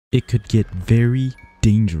it could get very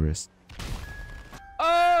dangerous.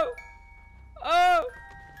 Oh! Oh!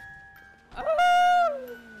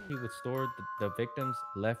 Oh! He would store the victim's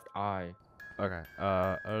left eye. Okay.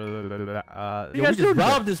 You guys just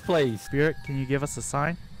robbed this place. Spirit, can you give us a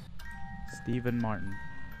sign? Stephen Martin.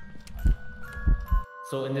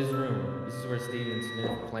 So in this room, this is where Steven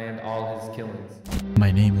Smith planned all his killings.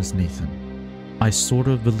 My name is Nathan. I sort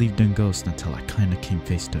of believed in ghosts until I kinda came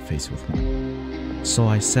face to face with one. So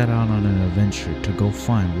I set out on an adventure to go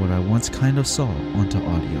find what I once kind of saw onto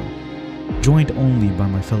audio. Joined only by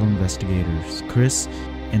my fellow investigators, Chris,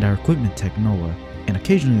 and our equipment tech, Noah, and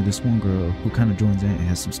occasionally this one girl who kind of joins in and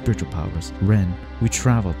has some spiritual powers, Ren, we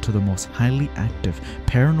travel to the most highly active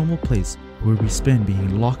paranormal place where we spend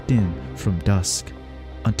being locked in from dusk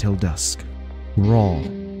until dusk. Raw.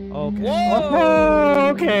 Okay. Whoa!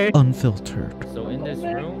 Okay. Unfiltered. So in this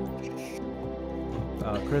room,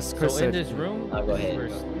 Chris so said, in this room, I'll go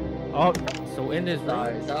ahead. Oh, so in this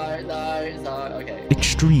room. Sorry. Okay.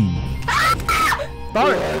 extreme.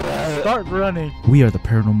 Start running. We are the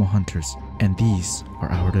Paranormal Hunters, and these are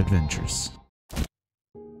our adventures.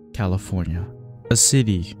 California, a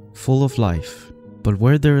city full of life, but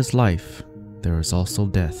where there is life, there is also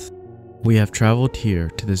death. We have traveled here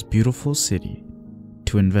to this beautiful city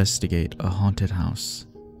to investigate a haunted house,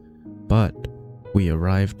 but we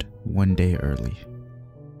arrived one day early.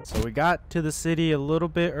 So we got to the city a little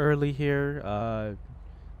bit early here.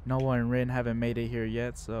 Noah and Rin haven't made it here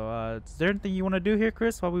yet, so is there anything you want to do here,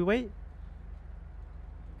 Chris, while we wait?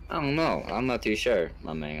 I don't know. I'm not too sure,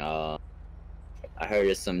 my man. I heard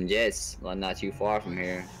there's some jets not too far from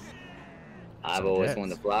here. I've always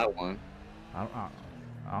wanted to fly one. I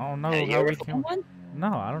don't know Have you how ever we flown can. one? No,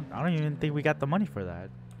 I don't even think we got the money for that.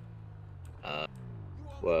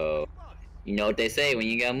 Well, you know what they say: when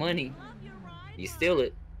you got money, you steal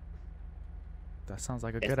it. That sounds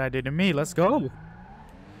like a good idea to me. Let's go.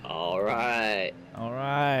 All right. All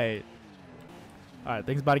right. All right.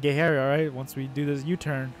 Things about to get hairy. All right. Once we do this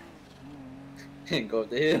U-turn. Go up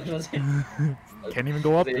the hill. Can't even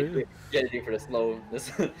go up there. You gotta do for the slow.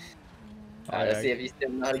 Alright, let's see if you still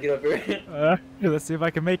know how to get up here. Let's see if I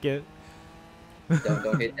can make it.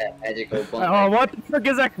 Don't hit that magical bump. Oh, what the frick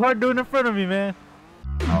is that car doing in front of me, man?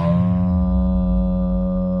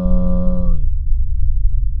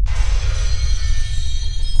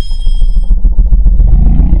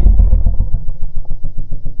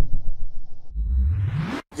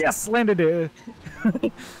 Yes, landed it.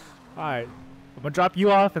 Alright, I'm gonna drop you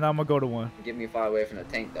off and I'm gonna go to one. Get me far away from the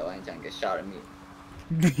tank though. I ain't trying to get shot at me.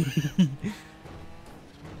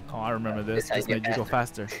 Oh, I remember this. This made you go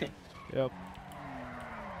faster. Yep.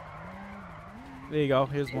 There you go.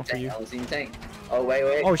 Here's one for you. I don't see the tank. Oh, wait.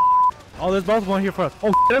 Oh, oh, there's both one here for us.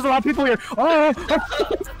 Oh, there's a lot of people here. Oh,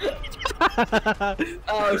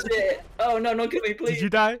 oh shit. Oh, no, don't kill me, please. Did you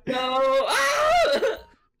die? No. Ah!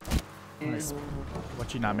 Nice.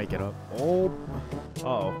 What you not make it up? Oh.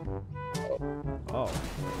 Uh-oh. Oh.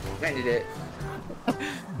 Landed it.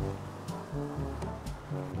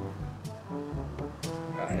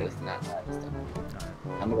 Alright, it's not that this time.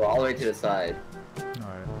 I'm gonna go all the way to the side.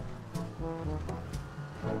 Alright.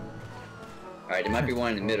 Alright, there might be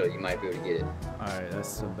one in the middle. You might be able to get it. Alright, that's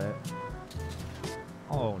so bad.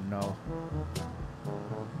 Oh no.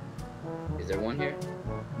 Is there one here?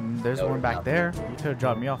 There's No, one back not there. You could have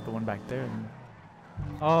dropped me off the one back there.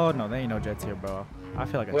 Oh no, there ain't no jets here, bro. I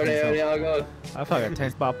feel like a Where tent the spot. hell go? I feel like a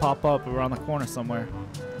tent spot pop up around the corner somewhere.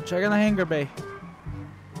 Check in the hangar bay.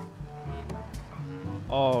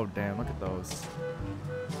 Oh damn, look at those.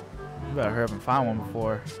 You better hurry up and find one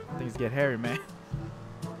before things get hairy, man.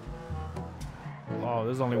 Oh,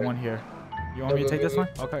 there's only one here. You want me to take this one?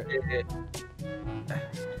 Okay.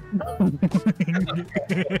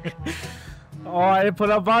 Oh, I didn't put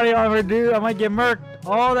up body armor, dude. I might get murked.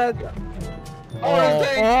 Oh, that.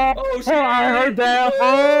 Oh, shit. I heard that.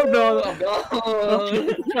 Oh, no. Oh,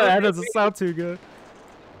 That doesn't sound too good.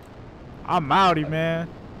 I'm outie, man.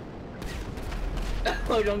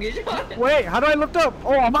 Oh, don't get shot. Wait, how do I lift up?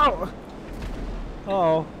 Oh, I'm out.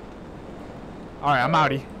 Uh-oh. Alright, I'm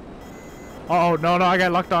outie. Oh, no, I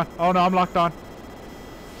got locked on. Oh, no, I'm locked on.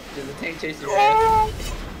 Does the tank chase your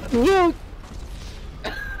ass? Look.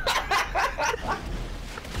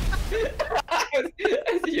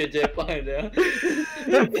 I see your jet flying down.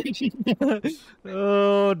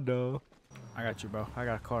 Oh, no. I got you, bro. I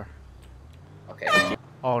got a car. Okay.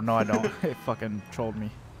 Oh, no, I don't. It fucking trolled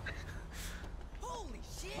me.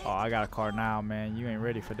 Oh, I got a car now, man. You ain't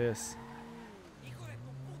ready for this.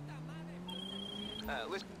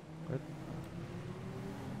 What?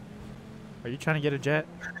 Are you trying to get a jet?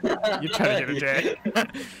 You're trying to get a jet.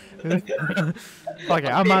 Fuck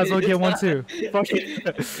it, I might as well get one too. Fuck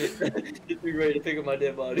it. Just be ready to pick up my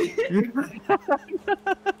dead body.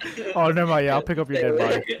 Oh, never mind. Yeah, I'll pick up your dead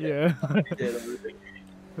body. Yeah.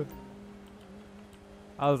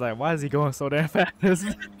 I was like, why is he going so damn fast?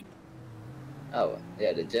 Oh,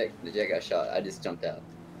 yeah, the jet got shot. I just jumped out.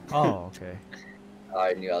 Oh, okay. I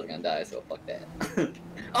already knew I was gonna die, so fuck that.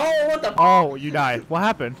 Oh, what the? Oh, you died. What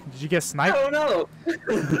happened? Did you get I sniped? don't know.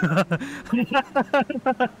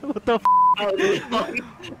 What the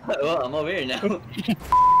Well, I'm over here now.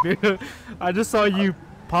 Dude, I just saw you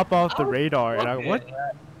pop off the radar, and I what?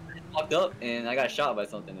 I popped up and I got shot by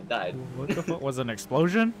something and died. What the fuck? Was it an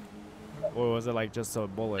explosion, or was it like just a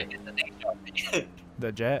bullet? The tank shot me.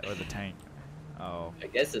 The jet or the tank? Oh. I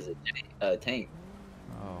guess it's a tank.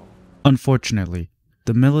 Oh. Unfortunately,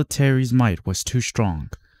 the military's might was too strong,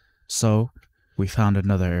 so we found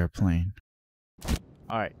another airplane.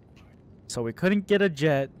 Alright, so we couldn't get a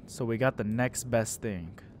jet, so we got the next best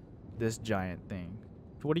thing. This giant thing.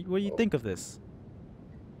 What do you think of this?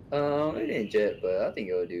 It ain't jet, but I think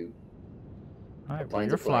it'll do. Alright, well, plane's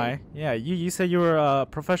you're a plane. flying. Yeah, you said you were a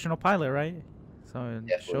professional pilot, right? So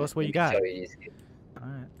show us what you got.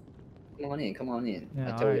 Alright. Come on in. Yeah,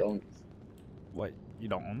 I told you alright. own this. What? You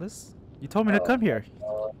don't own this? You told me to come here.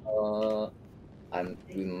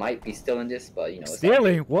 We might be stealing this, but you know.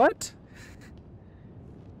 Stealing? What?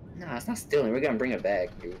 Nah, it's not stealing. We're gonna bring it back,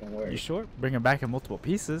 dude. Don't worry. You sure? Bring it back in multiple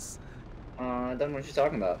pieces. I don't know what you're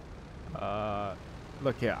talking about.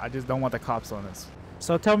 Look here, I just don't want the cops on us.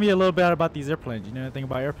 So tell me a little bit about these airplanes. You know anything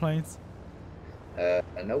about airplanes?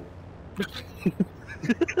 Nope.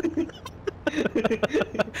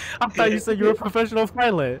 I thought you said you were a professional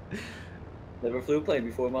pilot. Never flew a plane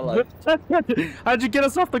before in my life. How'd you get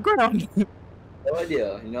us off the ground? No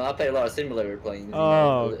idea. You know, I play a lot of simulator planes. You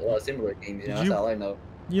Oh. know, a lot of simulator games. You know, that's all I know.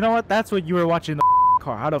 You know what? That's what you were watching the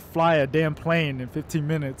car. How to fly a damn plane in 15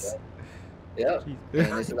 minutes. Yeah. And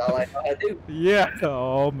this is all I know how to do. Yeah.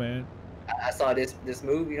 Oh man. I saw this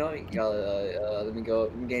move. You know, let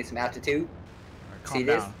me gain some altitude. Right, calm See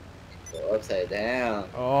down. this? Go upside down.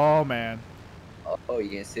 Oh man. Oh, you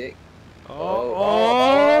getting sick?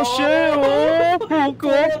 Oh shit! Oh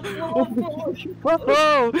god!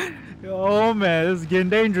 Oh man, this is getting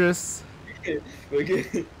dangerous. We're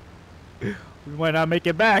good. We might not make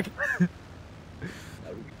it back.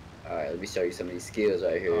 Alright, let me show you some of these skills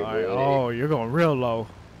right here. Alright, bro. oh, you're going real low.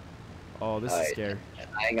 Oh, this is Alright, scary.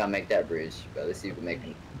 I ain't gonna make that bridge, but let's see if we can make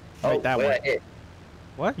it. Make that what one. did I hit?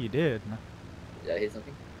 What? You did? Did I hit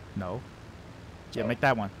something? No. Yeah, Oh. make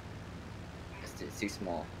that one. It's too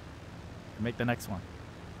small. Make the next one.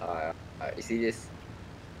 Alright, you see this?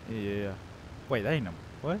 Yeah. Wait, that ain't no.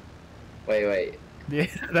 What? Wait. Yeah,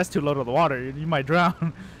 that's too low to the water. You might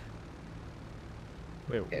drown.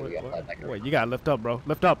 Wait, Okay, we gotta fly back wait, around. you gotta lift up, bro.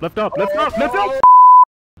 Lift up, lift up, lift up, lift up!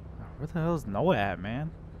 Where the hell's Noah at, man?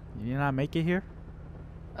 You did not make it here?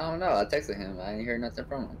 I don't know. I texted him. I ain't heard nothing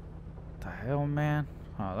from him. What the hell, man?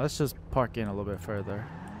 Let's just park in a little bit further.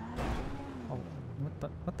 Oh,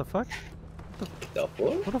 what the fuck? The fuck?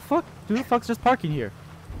 What the fuck? Who the fuck's just parking here?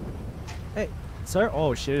 Hey, sir?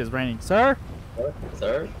 Oh shit, it's raining. Sir?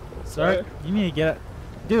 Sir? Sir? You need to get it.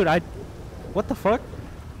 Dude, what the fuck?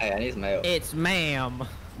 Hey, I need some help. It's ma'am.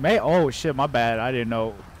 Oh shit, my bad. I didn't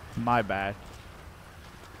know. My bad.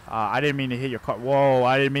 I didn't mean to hit your car. Whoa,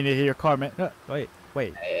 I didn't mean to hit your car, man. Wait.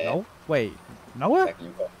 Hey. No? Wait. Noah? Back in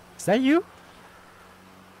your car. Is that you?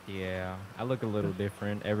 Yeah, I look a little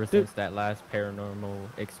different ever since that last paranormal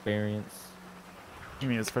experience. You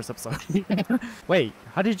mean this first episode? Wait,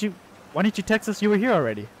 why didn't you text us you were here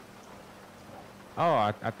already? Oh,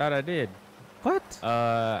 I thought I did. What?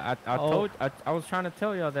 I was trying to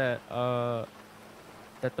tell y'all that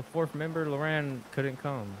that the fourth member Loran couldn't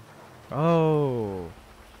come. Oh.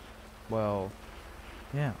 Well.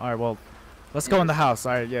 Yeah. All right. Well, let's go in the house.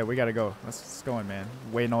 All right. Yeah, we gotta go. Let's go in, man.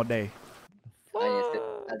 Waiting all day.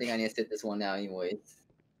 I think I need to sit this one out anyways.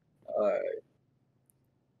 Alright.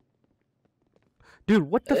 Dude,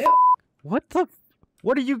 what the?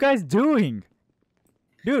 What are you guys doing?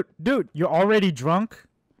 Dude, you're already drunk.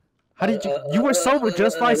 How did you? You were sober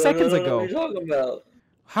just 5 seconds ago. What are you talking about?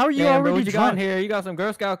 How are you Damn, bro, already what you got in drunk? here? You got some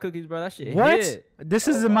Girl Scout cookies, bro. That shit What? hit. This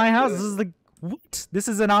is Oh in my my house. God. This is the what? This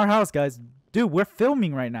is in our house, guys. Dude, we're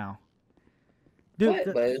filming right now. Dude,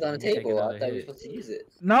 What? But it's on the Take table. I another thought you were hit. supposed to use it.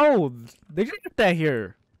 no, they didn't get that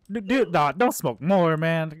here. Dude, nah, don't smoke more,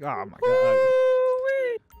 man. Oh my god.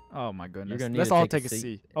 Oh my goodness. gonna need Let's to all take take a a seat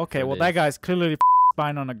seat. Okay, for well that this. guy's clearly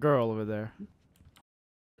spying on a girl over there.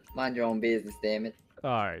 Mind your own business, damn it. All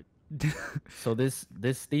right. So this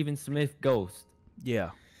Stephen Smith ghost,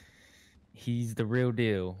 Yeah. he's the real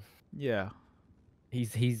deal. Yeah.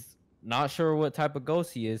 He's Not sure what type of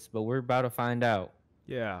ghost he is, but we're about to find out.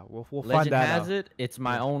 Yeah, we'll find Legend that has out. it, it's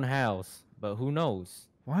my own house, but who knows?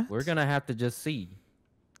 What? We're gonna have to just see.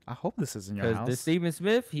 I hope this isn't your Because house. this Stephen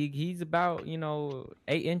Smith, he's about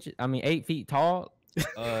 8 feet tall.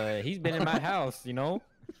 He's been in my house,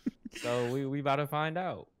 So we about to find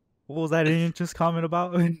out. What was that just comment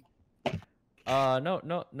about?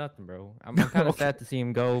 No, nothing, bro. I'm kind of sad to see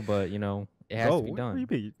him go, but it has to be done. What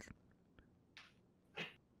do you mean?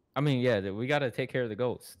 I mean, yeah, we gotta take care of the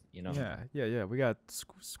ghost. Yeah. We got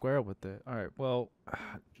square up with it. All right. Well,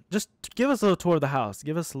 just give us a little tour of the house.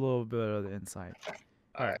 Give us a little bit of the insight.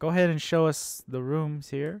 All right. Go ahead and show us the rooms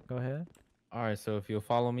here. Go ahead. All right. So if you'll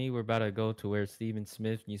follow me, we're about to go to where Stephen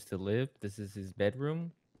Smith used to live. This is his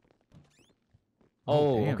bedroom.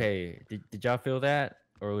 Oh, okay. Did y'all feel that,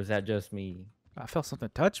 or was that just me? I felt something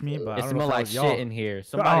touch me, but It I don't know smelled if like that was shit in here.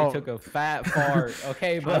 Somebody took a fat fart.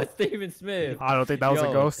 Okay, but Stephen Smith. I don't think that was a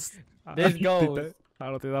ghost. This ghost. I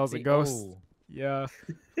don't think that was a ghost. Oh. Yeah.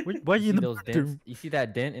 What you in the dents? You see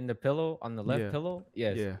that dent in the pillow on the left Yeah. pillow?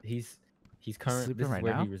 Yes. Yeah. He's current. Sleeping This is right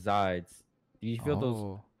where now? he resides. Do you feel those?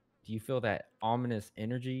 Oh, Do you feel that ominous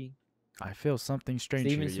energy? I feel something strange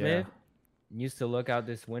Stephen here. Smith used to look out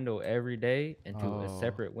this window every day into a Oh.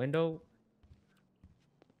 separate window.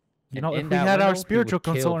 You And know, in if we that had our window, he spiritual would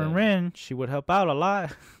kill consultant them. Rin, she would help out a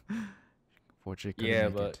lot. Fortunately, Yeah,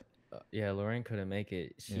 couldn't make but it. yeah, Lorraine couldn't make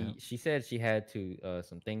it. Yeah. She said she had to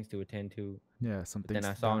some things to attend to. Yeah, some But things.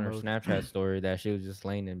 then I to saw in her download. Snapchat story that she was just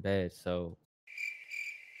laying in bed. So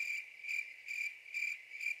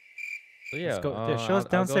yeah, go- yeah, show us I'll go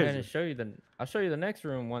downstairs. ahead and show you I'll show you the next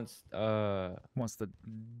room once Once the this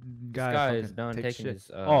guy, guy is fucking done takes taking shit.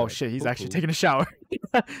 his Oh shit, he's actually poo-poo. taking a shower.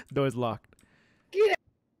 Door's locked.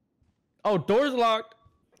 Oh, door's locked.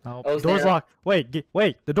 Oh, Oh, door's Sarah. locked. Wait,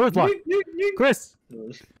 the door's locked. Chris.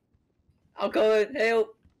 I'll call it.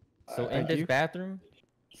 Help. So in Thank this you. bathroom,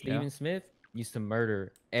 Stephen Smith used to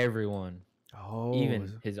murder everyone, Oh,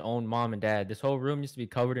 even his own mom and dad. This whole room used to be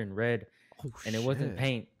covered in red, and it wasn't shit.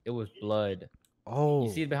 paint; it was blood. Oh, You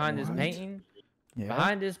see behind this what? painting? Yeah.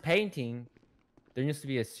 Behind this painting, there used to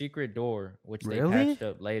be a secret door, which they Really? patched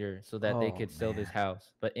up later so that they Oh, could sell this man.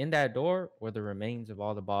 house. But in that door were the remains of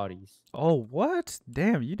all the bodies. Oh, what?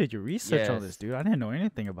 Damn, you did your research on this, Yes. dude. I didn't know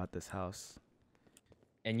anything about this house.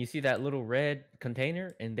 And you see that little red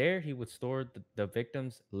container? In there, he would store the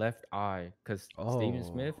victim's left eye because Stephen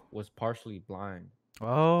Smith Oh. was partially blind.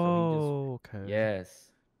 Oh, okay.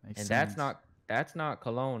 Yes. Makes And sense. that's not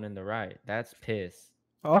cologne in the right. That's piss.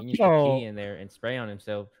 Oh, He used to pee in there and spray on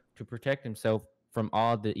himself to protect himself from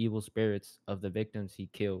all the evil spirits of the victims he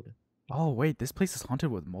killed. oh, wait, this place is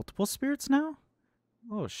haunted with multiple spirits now?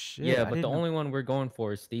 Oh shit. Yeah, I but the didn't know- only one we're going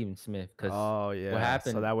for is Stephen Smith because Oh yeah.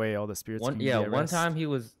 happened- So that way all the spirits one can yeah get one rest. time he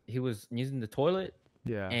was using the toilet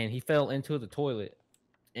Yeah. and he fell into the toilet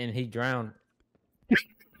and he drowned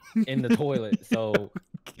in the toilet. So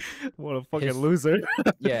What a fucking his- loser.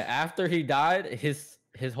 yeah, after he died, his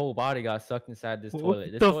whole body got sucked inside this What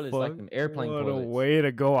toilet. This the toilet's like fuck? them airplane What toilets. a way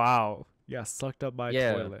to go out. You got sucked up by a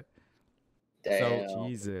Yeah. toilet. Damn.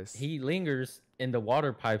 Jesus. He lingers in the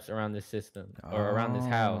water pipes around this system or around this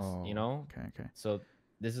house, you Oh, know? Okay. So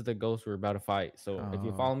this is the ghost we're about to fight. So if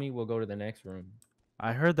you Oh. follow me, we'll go to the next room.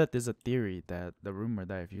 I heard that there's a theory that the rumor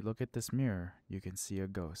that if you look at this mirror, you can see a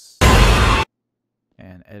ghost.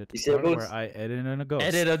 And edit the You see a part where ghost? I edit in a ghost.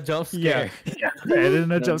 Edit a jump Yeah. scare. Edit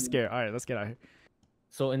in a jump scare. All right, let's get out of here.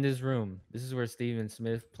 So in this room, this is where Stephen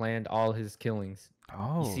Smith planned all his killings.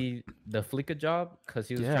 Oh. You see the Flicka job? Because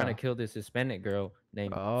he was trying Yeah. to kill this Hispanic girl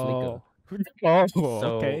named Oh. Flicka. Oh,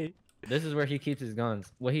 So- okay. This is where he keeps his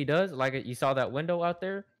guns. What he does, like you saw that window out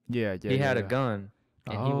there? Yeah. He had a gun.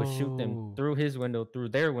 And he would shoot them Oh. through his window, through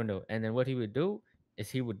their window. And then what he would do is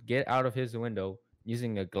he would get out of his window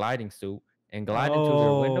using a gliding suit and glide into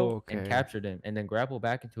their window and Okay. capture them and then grapple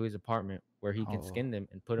back into his apartment where he can Oh. skin them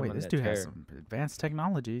and put them Wait, on this that dude chair. has some advanced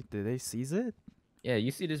technology. Did they seize it? Yeah, you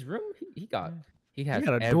see this room? He got Yeah. he He has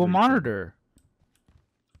got a dual everything. monitor.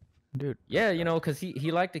 Dude. Yeah, you know, because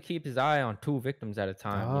he liked to keep his eye on two victims at a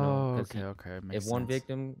time. You know, Oh, 'cause okay. Makes if one sense.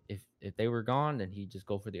 victim, if they were gone, then he'd just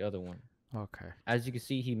go for the other one. Okay. As you can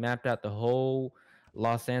see, he mapped out the whole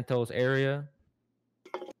Los Santos area.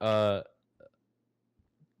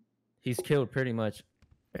 He's killed pretty much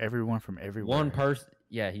Everyone from everywhere. one person.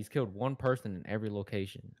 Yeah, he's killed one person in every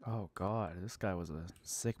location. Oh god, this guy was a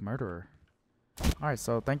sick murderer. Alright,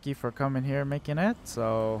 so thank you for coming here making it.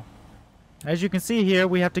 So as you can see here,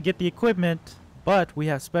 we have to get the equipment, but we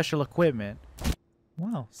have special equipment.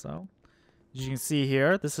 Well, so as you can see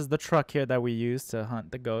here, this is the truck here that we use to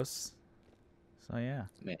hunt the ghosts. So yeah.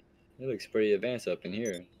 Man, it looks pretty advanced up in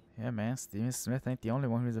here. Yeah, man. Steven Smith ain't the only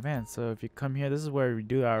one who's a fan. So if you come here, this is where we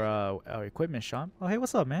do our equipment shop. Oh, hey,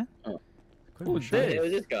 what's up, man? Oh. Equipment Who's shop. this? Hey,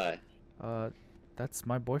 who's this guy? That's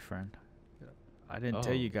my boyfriend. I didn't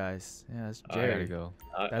tell Oh. you guys. Yeah, that's I gotta Jerry. go.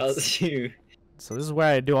 That's- you. So this is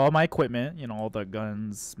where I do all my equipment. You know, all the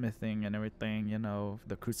guns, smithing, and everything. You know,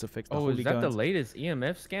 the crucifix, the Oh, holy is that the guns. latest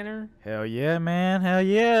EMF scanner? Hell yeah, man. Hell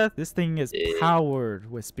yeah. This thing is Yeah. powered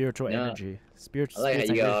with spiritual Yeah. energy. Spiritual. I like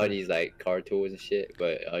how you got all energy. these like car tools and shit,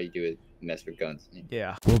 but all you do is mess with guns.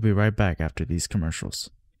 Yeah. We'll be right back after these commercials.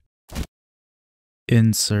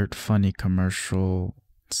 Insert funny commercial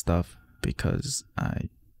stuff because I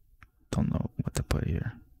don't know what to put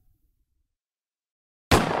here.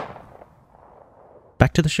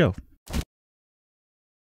 Back to the show.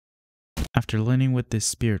 After learning what this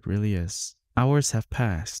spirit really is, hours have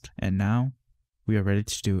passed, and now we are ready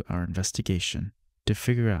to do our investigation to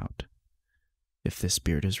figure out if this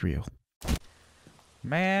spirit is real.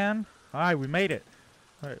 Man, alright, we made it.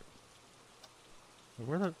 Alright.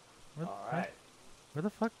 Where the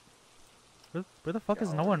fuck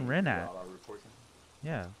is no one Ren at?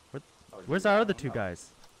 Yeah. Where's our other two guys?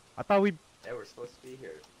 I thought They were supposed to be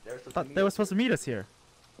here. they were supposed to meet us here.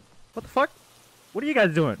 What the fuck? What are you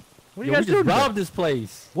guys doing? What are you Yo, guys we just doing? robbed this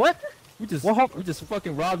place. What? We just What? we just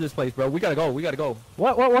fucking robbed this place, bro. We gotta go. We gotta go.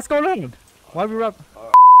 What's going on? Why we rob?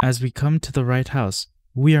 As we come to the right house,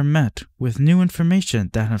 we are met with new information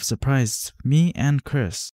that have surprised me and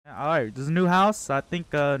Chris. Alright, this is a new house. I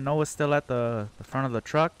think Noah's still at the front of the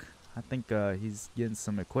truck. I think he's getting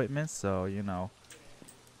some equipment, so you know.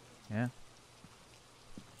 Yeah.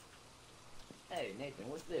 Hey Nathan,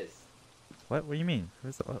 what's this? What do you mean?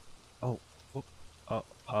 Where's the, oh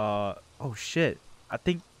shit. I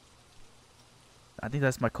think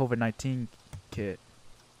that's my COVID-19 kit.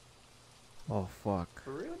 Oh fuck.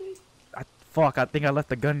 For real, dude? Fuck, I think I left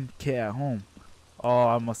the gun kit at home. Oh,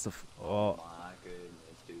 I must have. Oh. My goodness,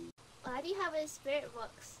 dude. Why do you have a spirit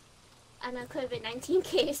box and a COVID-19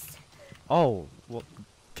 case? Oh, well,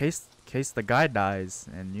 case the guy dies,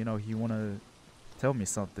 and you know he wanna tell me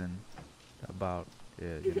something about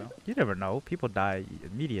it. You know, you never know. People die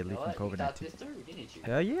immediately from You thought COVID-19. this through, didn't you?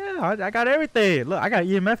 Hell yeah, I got everything. Look, I got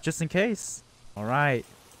EMF just in case. All right,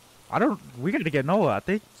 we gotta get Noah. I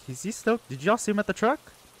think he's still. Did y'all see him at the truck?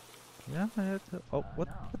 Yeah. Oh, what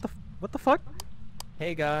the fuck?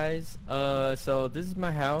 Hey guys. So this is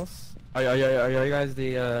my house. Are you guys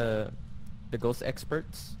the ghost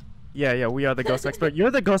experts? Yeah, we are the ghost expert.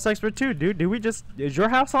 You're the ghost expert too, dude. Is your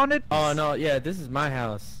house haunted? Oh no, yeah, this is my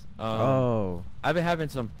house. Oh. I've been having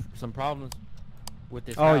some problems with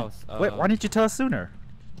this Oh, house. wait, why didn't you tell us sooner?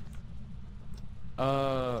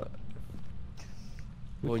 Well,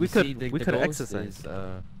 We you could- see, the we could ghost exercise. is,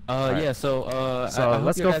 Alright. yeah. So So, I hope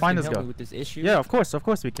let's you go guys find can this help girl. me with this issue. Yeah, of course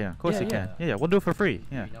we can. Of course Yeah, we can. yeah. Yeah, we'll do it for free.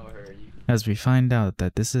 Yeah. You know her. As we find out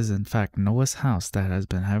that this is in fact Noah's house that has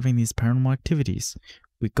been having these paranormal activities,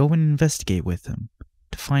 we go and investigate with him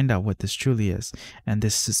to find out what this truly is. And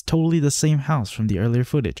this is totally the same house from the earlier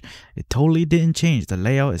footage. It totally didn't change. The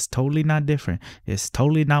layout is totally not different. It's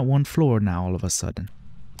totally not one floor now all of a sudden.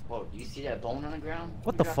 Whoa, do you see that bone on the ground?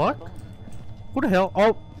 What Who the dropped that fuck? bone? Who the hell?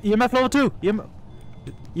 Oh, EMF level 2!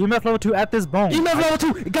 EMF level 2 at this bone. EMF level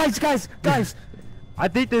 2! Guys! I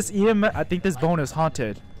think this bone is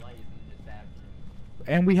haunted.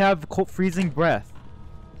 And we have freezing breath.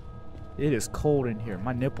 It is cold in here.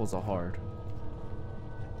 My nipples are hard.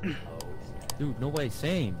 Dude, no way,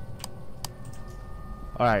 same.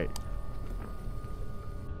 Alright.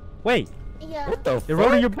 Wait, Yeah. What the you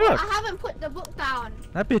wrote in your I book. haven't put the book down.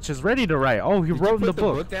 That bitch is ready to write. Oh, he Did you wrote in put the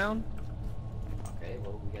book. down? Okay,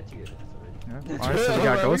 well, we got you. Yeah. Alright, so we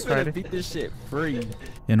got Man, Ghost we better Friday. beat this shit free.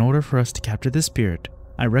 In order for us to capture the spirit,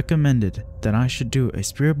 I recommended that I should do a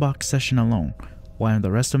spirit box session alone, while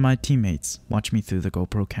the rest of my teammates watch me through the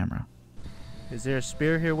GoPro camera. Is there a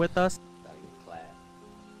spirit here with us?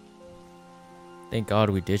 Thank God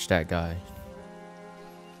we ditched that guy.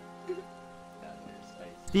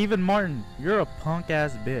 Stephen Martin, you're a punk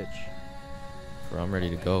ass bitch. Bro, I'm ready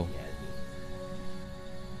to go.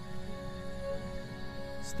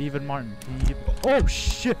 Stephen Martin, can you oh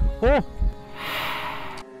shit! Oh!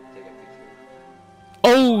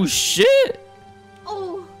 Oh shit!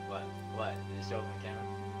 Oh, What? Did it show up on camera?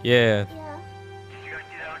 Yeah, yeah.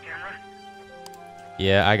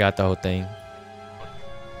 yeah, I got the whole thing.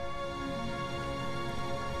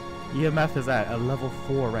 EMF is at a level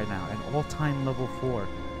 4 right now, an all-time level 4.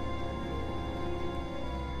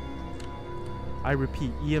 I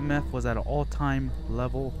repeat, EMF was at an all-time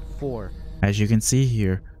level 4. As you can see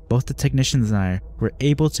here, both the technicians and I were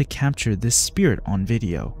able to capture this spirit on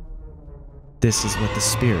video. This is what the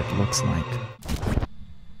spirit looks like.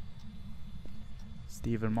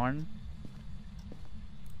 Stephen Martin.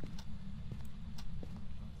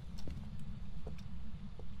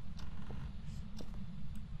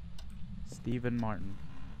 Stephen Martin.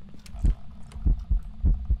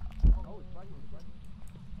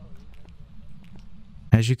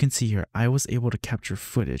 As you can see here, I was able to capture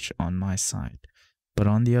footage on my side, but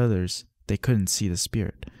on the others, they couldn't see the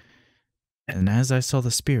spirit. And as I saw the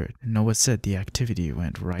spirit, Noah said the activity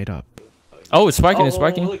went right up. Oh, it's spiking, it's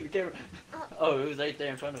spiking. Look at the camera. Oh, it was right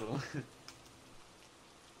there in front of him.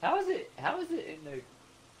 How is it in the...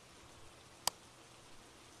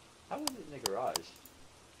 How is it in the garage?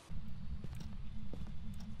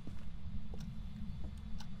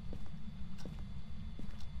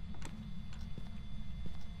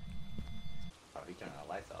 Oh, he turned the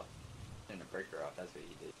lights off. Turned the breaker off, that's what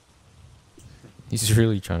he did. He's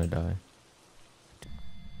really trying to die.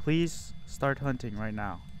 Please start hunting right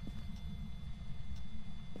now.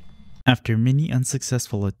 After many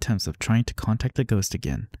unsuccessful attempts of trying to contact the ghost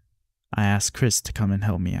again, I asked Chris to come and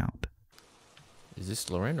help me out. Is this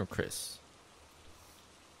Lauren or Chris?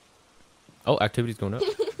 Oh, activity's going up.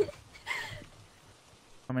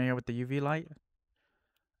 Coming here with the UV light?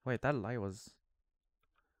 Wait, that light was...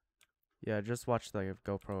 Yeah, just watch the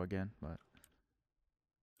GoPro again, but...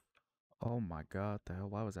 Oh my god, the hell,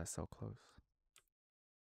 why was that so close?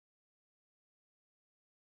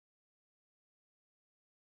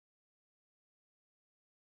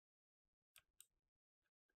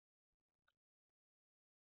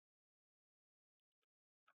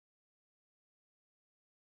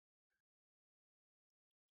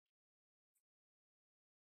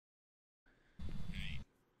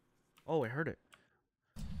 Oh, I heard it.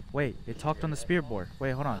 Wait, it talked on the spirit board.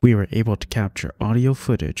 Wait, hold on. We were able to capture audio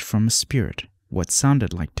footage from a spirit, what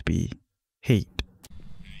sounded like to be hate.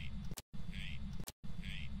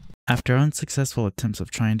 After unsuccessful attempts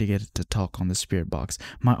of trying to get it to talk on the spirit box,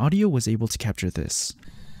 my audio was able to capture this.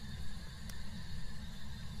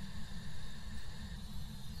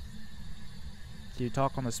 Do you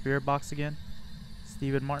talk on the spirit box again,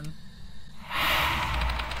 Stephen Martin?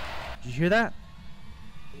 Did you hear that?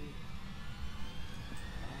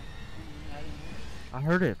 I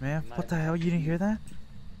heard it, man. What the hell? You didn't hear that?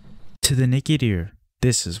 To the naked ear,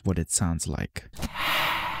 this is what it sounds like.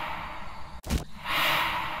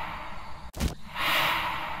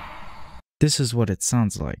 This is what it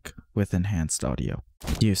sounds like with enhanced audio.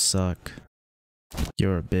 You suck.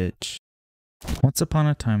 You're a bitch. Once upon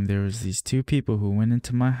a time, there was these two people who went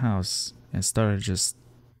into my house and started just,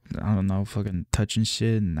 I don't know, fucking touching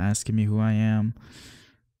shit and asking me who I am.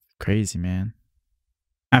 Crazy, man.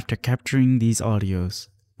 After capturing these audios,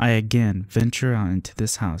 I again venture out into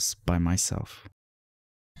this house by myself.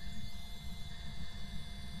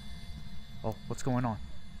 Oh, what's going on?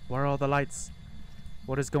 Where are all the lights?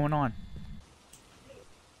 What is going on?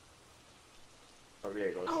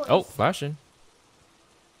 Oh, flashing.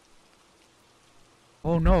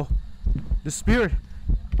 Oh no! The spirit!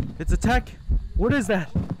 It's attack! What is that?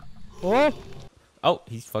 Oh! Oh,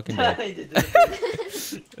 he's fucking dead.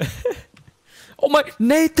 Oh my,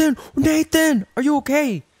 Nathan! Nathan! Are you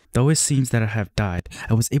okay? Though it seems that I have died,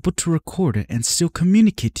 I was able to record it and still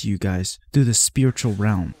communicate to you guys through the spiritual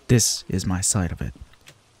realm. This is my side of it.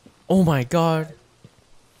 Oh my god.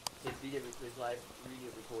 His live video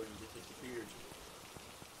recording just disappeared.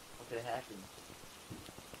 What could have happened?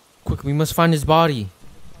 Quick, we must find his body.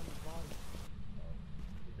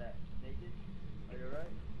 Is that Nathan? Are you alright?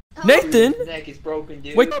 Nathan? His neck is broken,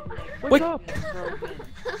 dude. Wake up! Wake up! His neck is broken.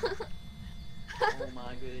 Oh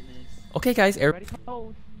my goodness. Okay, guys,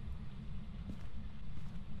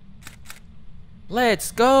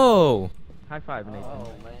 let's go! High five, Nathan.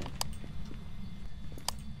 Oh man.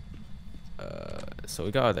 So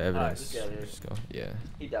we got all the Alright, evidence. let's Just go. Yeah.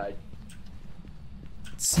 He died.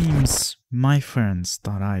 It seems my friends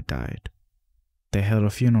thought I died. They held a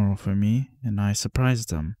funeral for me, and I surprised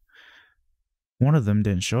them. One of them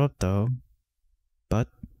didn't show up though, but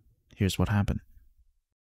here's what happened.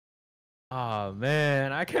 Oh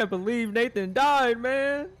man, I can't believe Nathan died,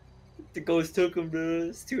 man. The ghost took him, dude.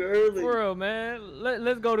 It's too early. For real, man.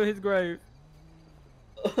 Let's go to his grave.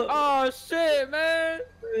 Oh shit, man.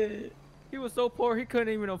 He was so poor he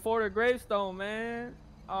couldn't even afford a gravestone, man.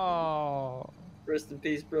 Oh. Rest in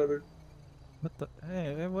peace, brother. What the?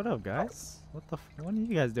 Hey, what up, guys? What are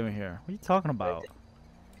you guys doing here? What are you talking about?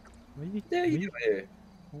 What are you doing here?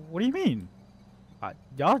 What do you mean?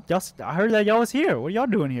 Y'all, I heard that y'all was here. What are y'all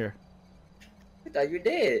doing here? I thought you were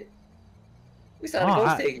dead. We saw the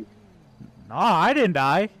ghost take you. No, I didn't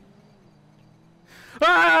die.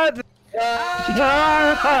 Ah!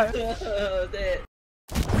 Ah! Dead.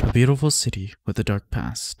 A beautiful city with a dark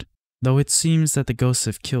past. Though it seems that the ghosts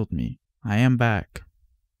have killed me, I am back,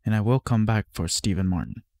 and I will come back for Stephen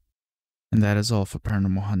Martin. And that is all for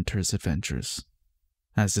Paranormal Hunter's adventures,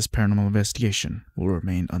 as this paranormal investigation will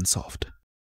remain unsolved.